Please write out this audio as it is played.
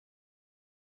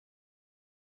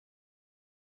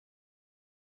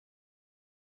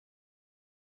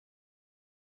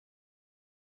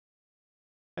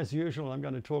As usual, I'm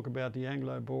going to talk about the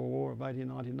Anglo-Boer War of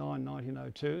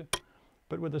 1899-1902,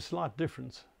 but with a slight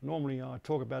difference. Normally I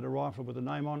talk about a rifle with a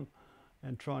name on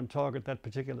and try and target that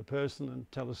particular person and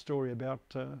tell a story about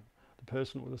the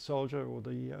person or the soldier or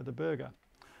the burgher.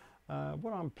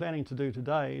 What I'm planning to do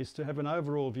today is to have an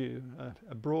overall view,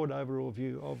 a broad overall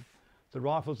view of the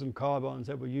rifles and carbines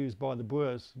that were used by the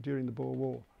Boers during the Boer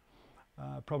War.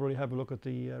 Probably have a look at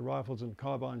the rifles and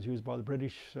carbines used by the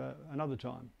British another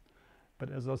time. But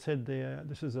as I said there,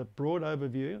 this is a broad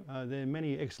overview. There are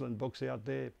many excellent books out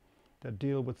there that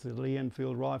deal with the Lee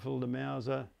Enfield rifle, the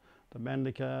Mauser, the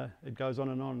Mannlicher, it goes on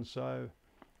and on. So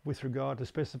with regard to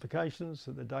specifications,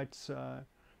 the dates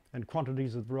and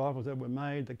quantities of the rifles that were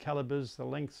made, the calibers, the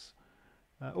lengths,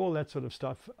 all that sort of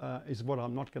stuff is what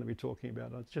I'm not going to be talking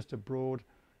about. It's just a broad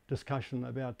discussion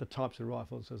about the types of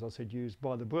rifles, as I said, used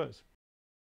by the Boers.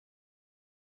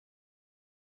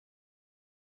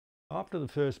 After the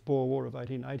first Boer War of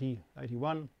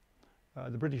 1880-81,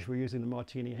 the British were using the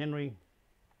Martini-Henry,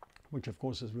 which of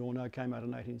course, as we all know, came out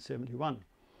in 1871.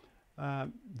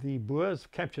 The Boers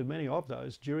captured many of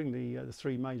those during the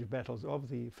three major battles of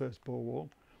the First Boer War,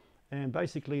 and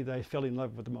basically they fell in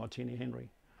love with the Martini-Henry.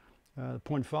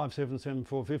 .577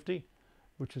 450,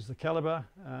 which is the caliber,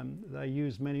 they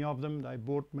used many of them, they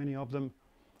bought many of them.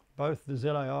 Both the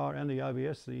ZAR and the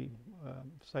OVS, the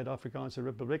Suid-Afrikaanse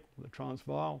Republiek, the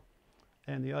Transvaal,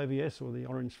 and the OVS, or the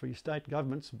Orange Free State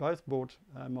governments, both bought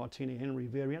Martini-Henry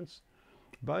variants,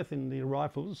 both in the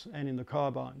rifles and in the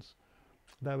carbines.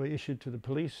 They were issued to the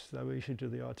police, they were issued to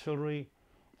the artillery,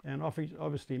 and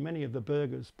obviously many of the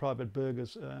burghers, private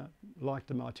burghers, liked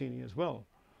the Martini as well.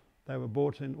 They were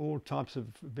bought in all types of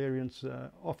variants,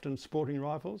 often sporting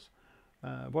rifles.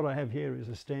 What I have here is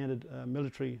a standard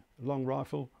military long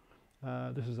rifle.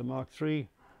 This is a Mark III.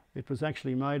 It was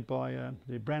actually made by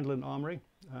the Brandlin Armory.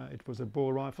 It was a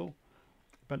Boer rifle.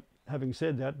 But having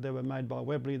said that, they were made by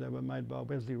Webley, they were made by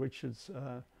Wesley-richards.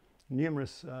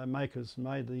 Numerous makers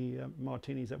made the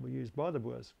Martinis that were used by the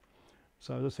Boers.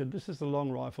 So as I said, this is the long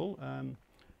rifle.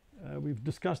 We've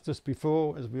discussed this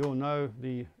before. As we all know,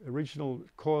 the original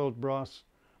coiled brass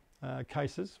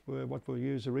cases were what were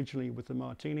used originally with the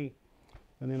Martini.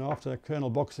 And then after Colonel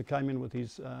Boxer came in with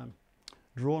his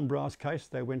drawn brass case,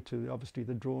 they went to obviously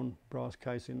the drawn brass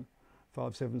case in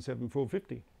 577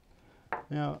 450.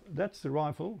 Now that's the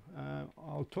rifle.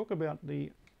 I'll talk about the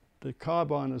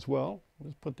carbine as well.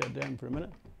 Let's put that down for a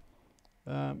minute.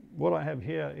 What I have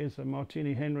here is a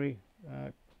Martini-Henry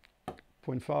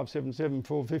 .577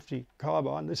 450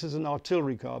 carbine. This is an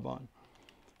artillery carbine.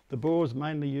 The Boers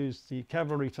mainly used the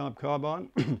cavalry type carbine.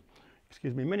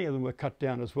 Excuse me, many of them were cut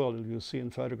down as well, as you'll see in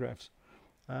photographs.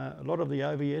 A lot of the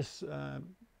OVS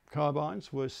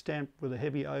carbines were stamped with a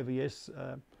heavy OVS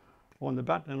on the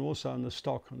butt and also on the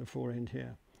stock on the forend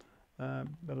here.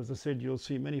 But as I said, you'll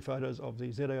see many photos of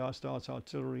the ZAR Stars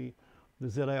artillery, the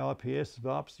ZARPS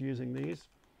VARPs using these.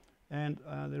 And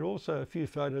there are also a few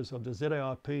photos of the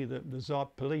ZARP, the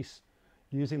ZARP police,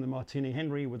 using the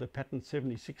Martini-Henry with a patent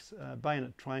 76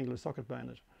 bayonet, triangular socket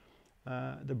bayonet.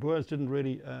 The Boers didn't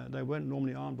really, they weren't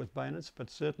normally armed with bayonets,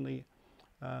 but certainly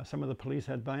some of the police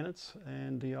had bayonets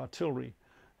and the artillery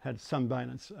had some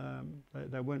bayonets.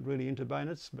 They weren't really into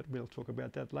bayonets, but we'll talk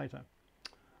about that later.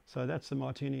 So that's the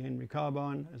Martini-Henry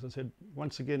carbine. As I said,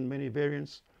 once again, many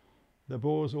variants. The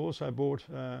Boers also bought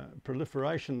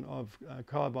proliferation of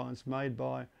carbines made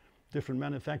by different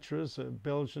manufacturers,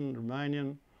 Belgian,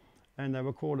 Romanian, and they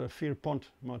were called a 4-pond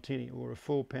Martini, or a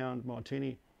 4-pound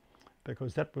Martini,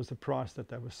 because that was the price that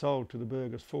they were sold to the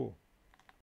burghers for.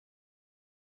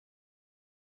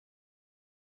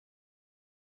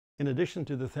 In addition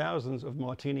to the thousands of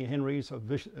Martini-Henrys of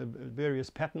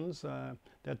various patterns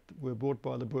that were bought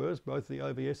by the Boers, both the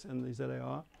OVS and the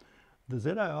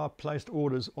ZAR placed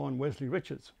orders on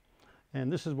Wesley-richards.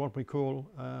 And this is what we call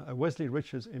a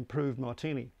Wesley-richards improved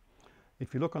Martini.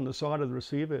 If you look on the side of the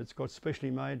receiver, it's got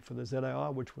specially made for the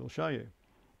ZAR, which we'll show you.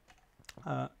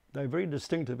 They're very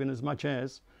distinctive in as much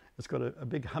as it's got a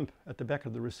big hump at the back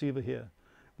of the receiver here,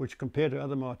 which compared to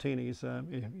other Martinis,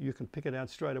 you can pick it out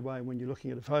straight away when you're looking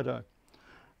at a photo.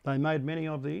 They made many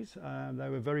of these. They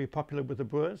were very popular with the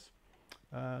Boers.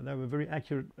 They were very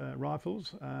accurate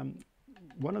rifles.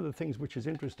 One of the things which is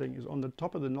interesting is on the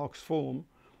top of the Knox form,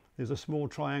 there's a small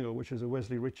triangle, which is a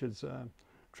Wesley-richards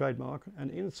trademark.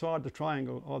 And inside the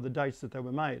triangle are the dates that they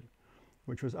were made,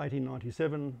 which was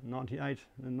 1897, 98,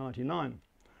 and 99.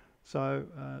 So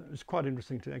it's quite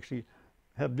interesting to actually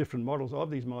have different models of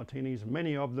these Martinis.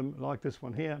 Many of them, like this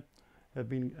one here, have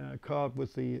been carved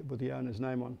with the owner's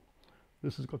name on.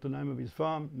 This has got the name of his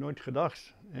farm, Nooit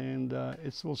Gedacht, and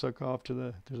it's also carved to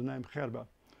the name Gerber.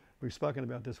 We've spoken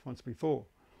about this once before.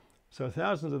 So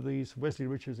thousands of these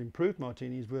Wesley-richards improved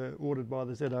Martinis were ordered by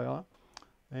the ZAR,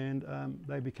 and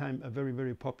they became a very,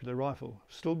 very popular rifle,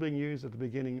 still being used at the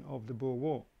beginning of the Boer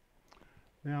War.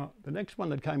 Now, the next one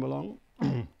that came along,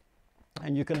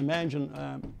 and you can imagine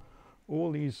all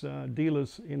these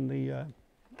dealers in the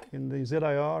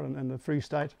ZAR and the Free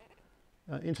State,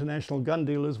 international gun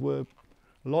dealers were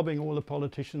lobbying all the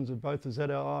politicians of both the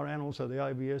ZAR and also the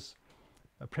OVS,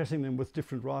 pressing them with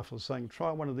different rifles, saying,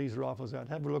 try one of these rifles out,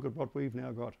 have a look at what we've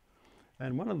now got.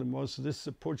 And one of them was this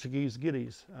Portuguese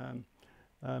Giddies,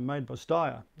 made by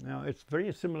Steyr. Now, it's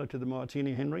very similar to the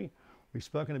Martini-Henry. We've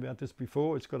spoken about this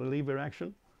before. It's got a lever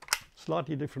action,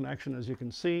 slightly different action, as you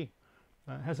can see.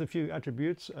 Has a few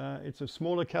attributes. It's a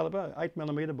smaller caliber,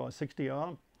 8mm by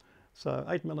 60R. So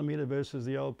 8mm versus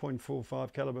the old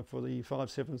 .45 caliber for the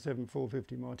 5.77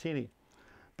 450 Martini.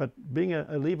 But being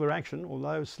a lever action,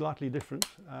 although slightly different,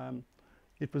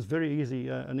 it was very easy,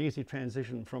 an easy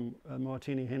transition from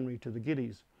Martini-Henry to the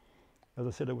Giddies. As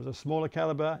I said, it was a smaller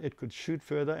caliber, it could shoot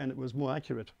further, and it was more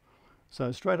accurate.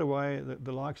 So straight away,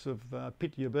 the likes of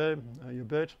Piet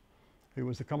Joubert, who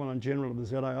was the Commandant General of the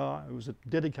ZAR, who was a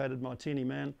dedicated Martini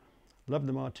man, loved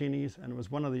the Martinis, and was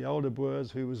one of the older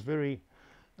Boers who was very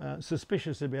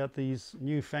suspicious about these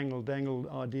newfangled dangled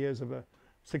ideas of a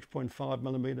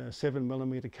 6.5mm,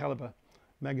 7mm caliber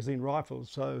magazine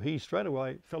rifles. So he straight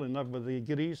away fell in love with the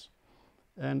Giddies,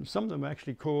 and some of them were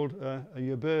actually called a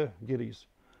Joubert Giddies.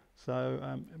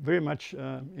 So very much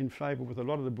in favour with a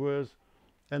lot of the Boers,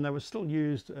 and they were still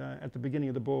used at the beginning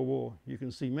of the Boer War. You can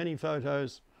see many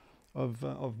photos of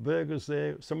burghers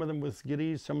there, some of them with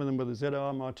Giddies, some of them with the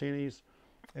ZAR Martinis,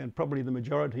 and probably the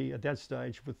majority at that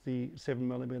stage with the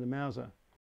 7mm Mauser.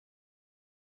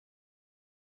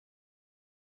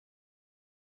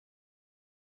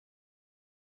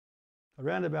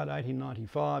 Around about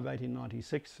 1895,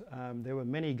 1896, there were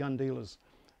many gun dealers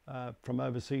from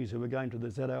overseas who were going to the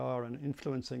ZAR and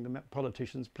influencing the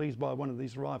politicians. Please buy one of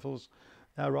these rifles.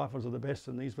 Our rifles are the best,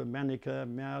 and these were Mannlicher,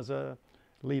 Mauser,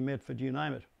 Lee Metford, you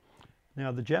name it. Now,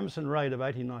 the Jameson raid of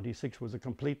 1896 was a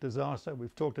complete disaster.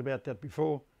 We've talked about that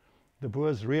before. The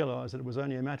Boers realised that it was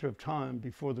only a matter of time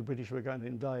before the British were going to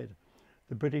invade.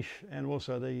 The British and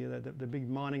also the big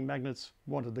mining magnates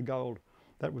wanted the gold.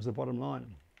 That was the bottom line.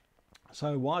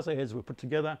 So wiser heads were put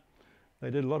together.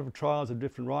 They did a lot of trials of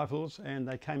different rifles, and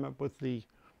they came up with the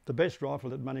best rifle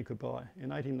that money could buy.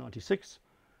 In 1896,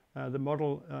 the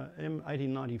model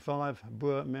M1895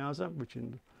 Boer Mauser, which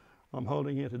I'm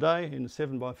holding here today in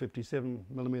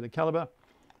 7x57mm caliber.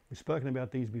 We've spoken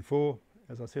about these before.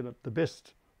 As I said, the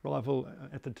best rifle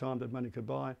at the time that money could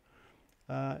buy.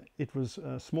 It was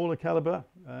a smaller caliber.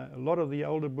 A lot of the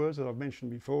older Boers that I've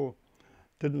mentioned before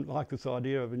didn't like this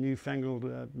idea of a newfangled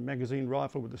magazine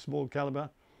rifle with a small caliber,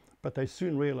 but they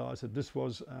soon realised that this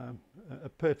was a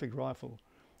perfect rifle.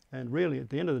 And really, at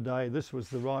the end of the day, this was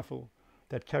the rifle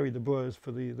that carried the Boers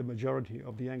for the majority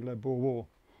of the Anglo-Boer War.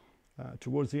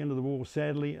 Towards the end of the war,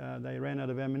 sadly, they ran out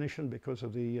of ammunition because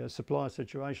of the supply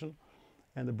situation,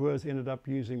 and the Boers ended up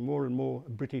using more and more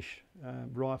British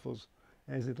rifles,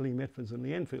 as did Lee Metfords and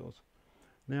Lee Enfields.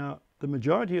 Now, the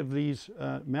majority of these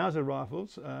Mauser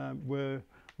rifles were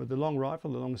the long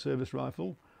rifle, the long service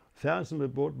rifle. Thousands were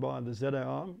bought by the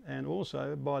ZAR and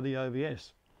also by the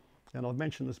OVS. And I've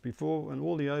mentioned this before, and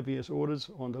all the OVS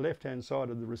orders on the left-hand side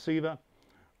of the receiver,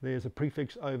 there's a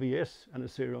prefix OVS and a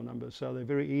serial number, so they're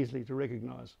very easily to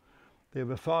recognise. There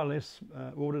were far less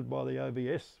ordered by the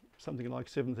OVS, something like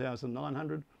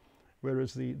 7,900,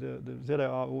 whereas the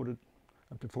ZAR ordered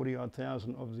up to 40-odd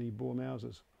thousand of the Boer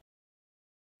Mausers.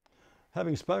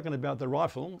 Having spoken about the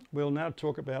rifle, we'll now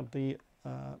talk about the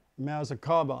Mauser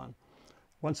carbine.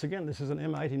 Once again, this is an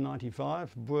M1895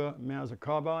 Boer Mauser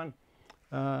carbine,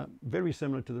 very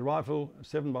similar to the rifle,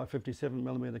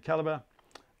 7x57mm caliber.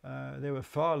 There were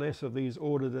far less of these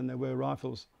ordered than there were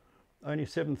rifles. Only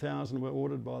 7,000 were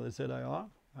ordered by the ZAR,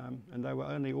 and they were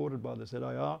only ordered by the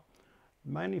ZAR,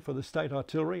 mainly for the state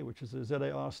artillery, which is the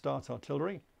ZAR Staats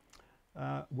Artillery.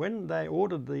 When they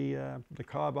ordered the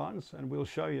carbines, and we'll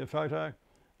show you a photo,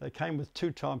 they came with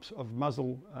two types of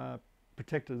muzzle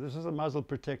protector. This is a muzzle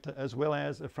protector as well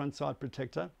as a front sight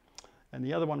protector, and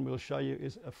the other one we'll show you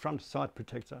is a front sight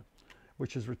protector,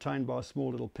 which is retained by a small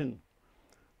little pin.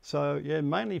 So yeah,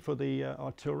 mainly for the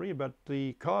artillery, but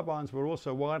the carbines were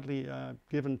also widely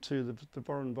given to the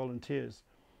foreign volunteers.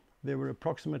 There were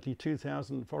approximately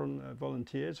 2,000 foreign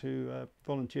volunteers who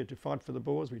volunteered to fight for the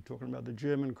Boers. We're talking about the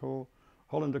German Corps,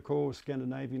 Hollander Corps,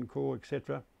 Scandinavian Corps,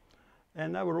 etc.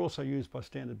 And they were also used by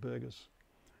standard burghers.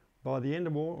 By the end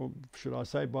of war, or should I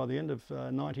say by the end of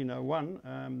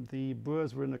 1901, the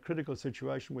Boers were in a critical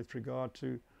situation with regard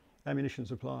to ammunition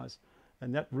supplies.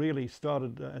 and that really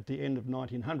started at the end of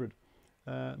 1900.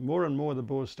 More and more the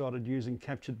Boers started using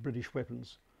captured British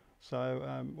weapons.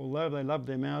 So although they loved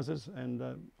their Mausers, and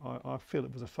I feel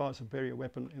it was a far superior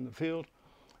weapon in the field,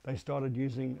 they started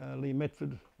using Lee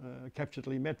Metford, captured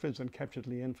Lee Metfords and captured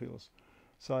Lee Enfields.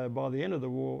 So by the end of the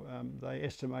war, they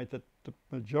estimate that the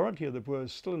majority of the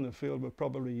Boers still in the field were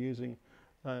probably using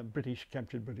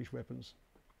captured British weapons.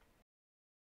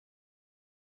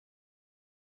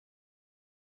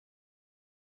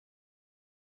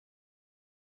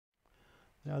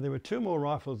 Now there were two more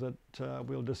rifles that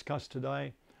we'll discuss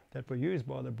today that were used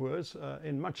by the Boers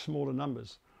in much smaller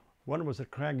numbers. One was a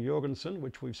Krag Jorgensen,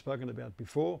 which we've spoken about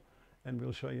before, and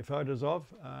we'll show you photos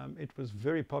of. It was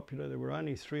very popular. There were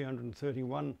only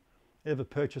 331 ever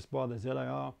purchased by the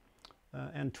ZAR,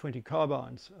 and 20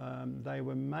 carbines. They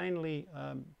were mainly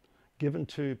given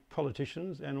to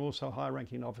politicians and also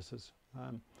high-ranking officers.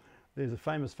 There's a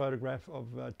famous photograph of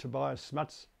Tobias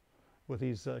Smuts with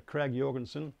his Krag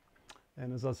Jorgensen.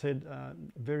 And as I said,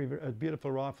 a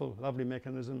beautiful rifle, lovely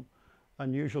mechanism,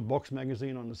 unusual box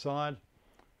magazine on the side.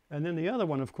 And then the other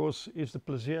one, of course, is the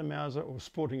Plezier Mauser or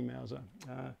Sporting Mauser.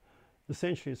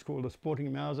 Essentially, it's called a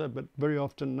Sporting Mauser, but very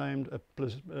often named a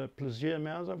Plezier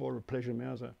Mauser or a Pleasure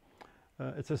Mauser.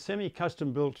 It's a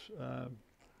semi-custom built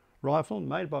rifle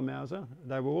made by Mauser.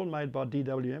 They were all made by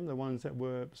DWM, the ones that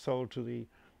were sold to the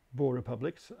Boer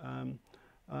republics.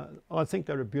 I think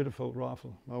they're a beautiful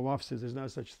rifle. My wife says there's no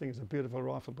such thing as a beautiful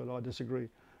rifle, but I disagree.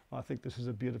 I think this is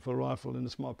a beautiful rifle, and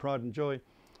it's my pride and joy.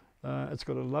 It's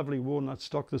got a lovely walnut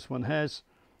stock, this one has.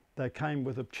 They came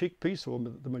with a cheek piece, or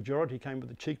the majority came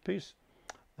with a cheek piece,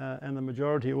 and the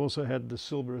majority also had the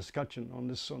silver escutcheon on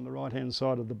the right-hand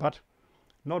side of the butt.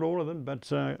 Not all of them,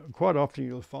 but quite often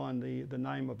you'll find the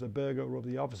name of the burgher or of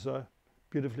the officer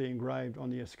beautifully engraved on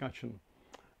the escutcheon.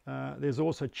 There's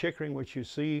also checkering, which you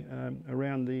see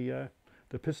around the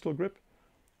pistol grip,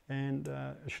 and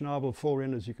a Schnabel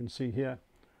fore-end, as you can see here.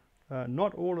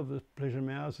 Not all of the Pleasure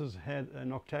Mausers had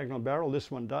an octagonal barrel. This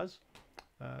one does,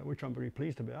 which I'm very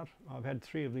pleased about. I've had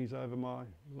 3 of these over my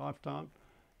lifetime,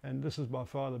 and this is by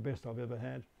far the best I've ever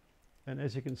had. And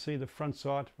as you can see, the front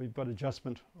sight, we've got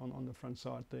adjustment on the front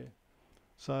sight there.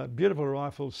 So beautiful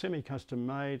rifle, semi-custom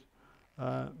made,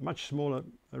 much smaller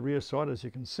rear sight, as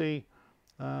you can see.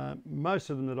 Most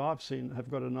of them that I've seen have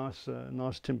got a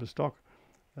nice timber stock.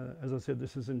 As I said,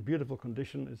 this is in beautiful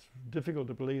condition. It's difficult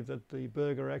to believe that the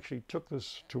burgher actually took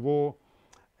this to war.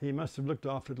 He must have looked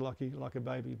after it like a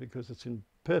baby, because it's in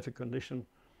perfect condition.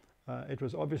 It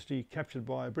was obviously captured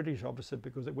by a British officer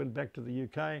because it went back to the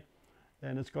UK,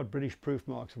 and it's got British proof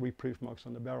marks, reproof marks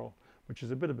on the barrel, which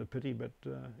is a bit of a pity, but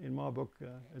in my book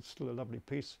it's still a lovely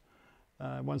piece.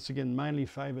 Once again, mainly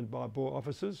favoured by Boer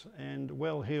officers and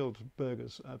well-heeled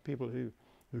burghers, people who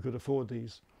could afford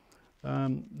these.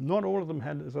 Not all of them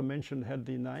had, as I mentioned, had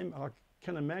the name. I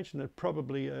can imagine that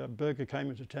probably a burgher came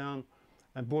into town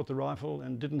and bought the rifle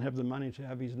and didn't have the money to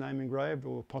have his name engraved,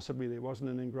 or possibly there wasn't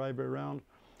an engraver around.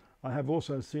 I have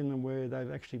also seen them where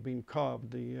they've actually been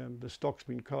carved, the stock's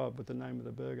been carved with the name of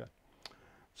the burgher.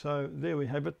 So there we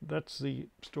have it. That's the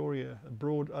story, a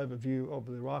broad overview of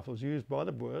the rifles used by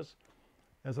the Boers.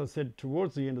 As I said,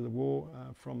 towards the end of the war,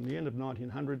 from the end of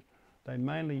 1900, they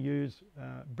mainly used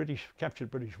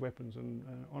captured British weapons. And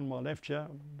on my left here,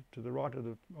 to the right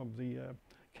of the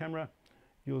camera,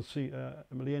 you'll see a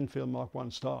Lee Enfield Mark I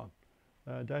Star,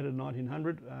 dated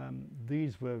 1900.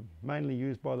 These were mainly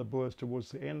used by the Boers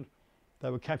towards the end. They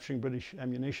were capturing British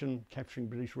ammunition, capturing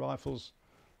British rifles.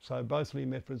 So both Lee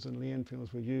Metfords and Lee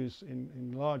Enfields were used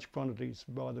in large quantities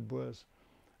by the Boers.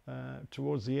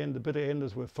 Towards the end, the bitter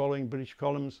enders were following British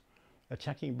columns,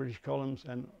 attacking British columns,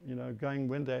 and going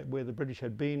where the British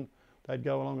had been, they'd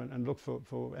go along and look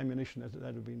for ammunition that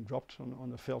had been dropped on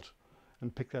the veldt,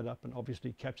 and pick that up and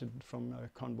obviously captured it from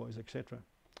convoys, etc.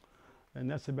 And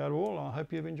that's about all. I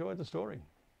hope you've enjoyed the story.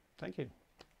 Thank you.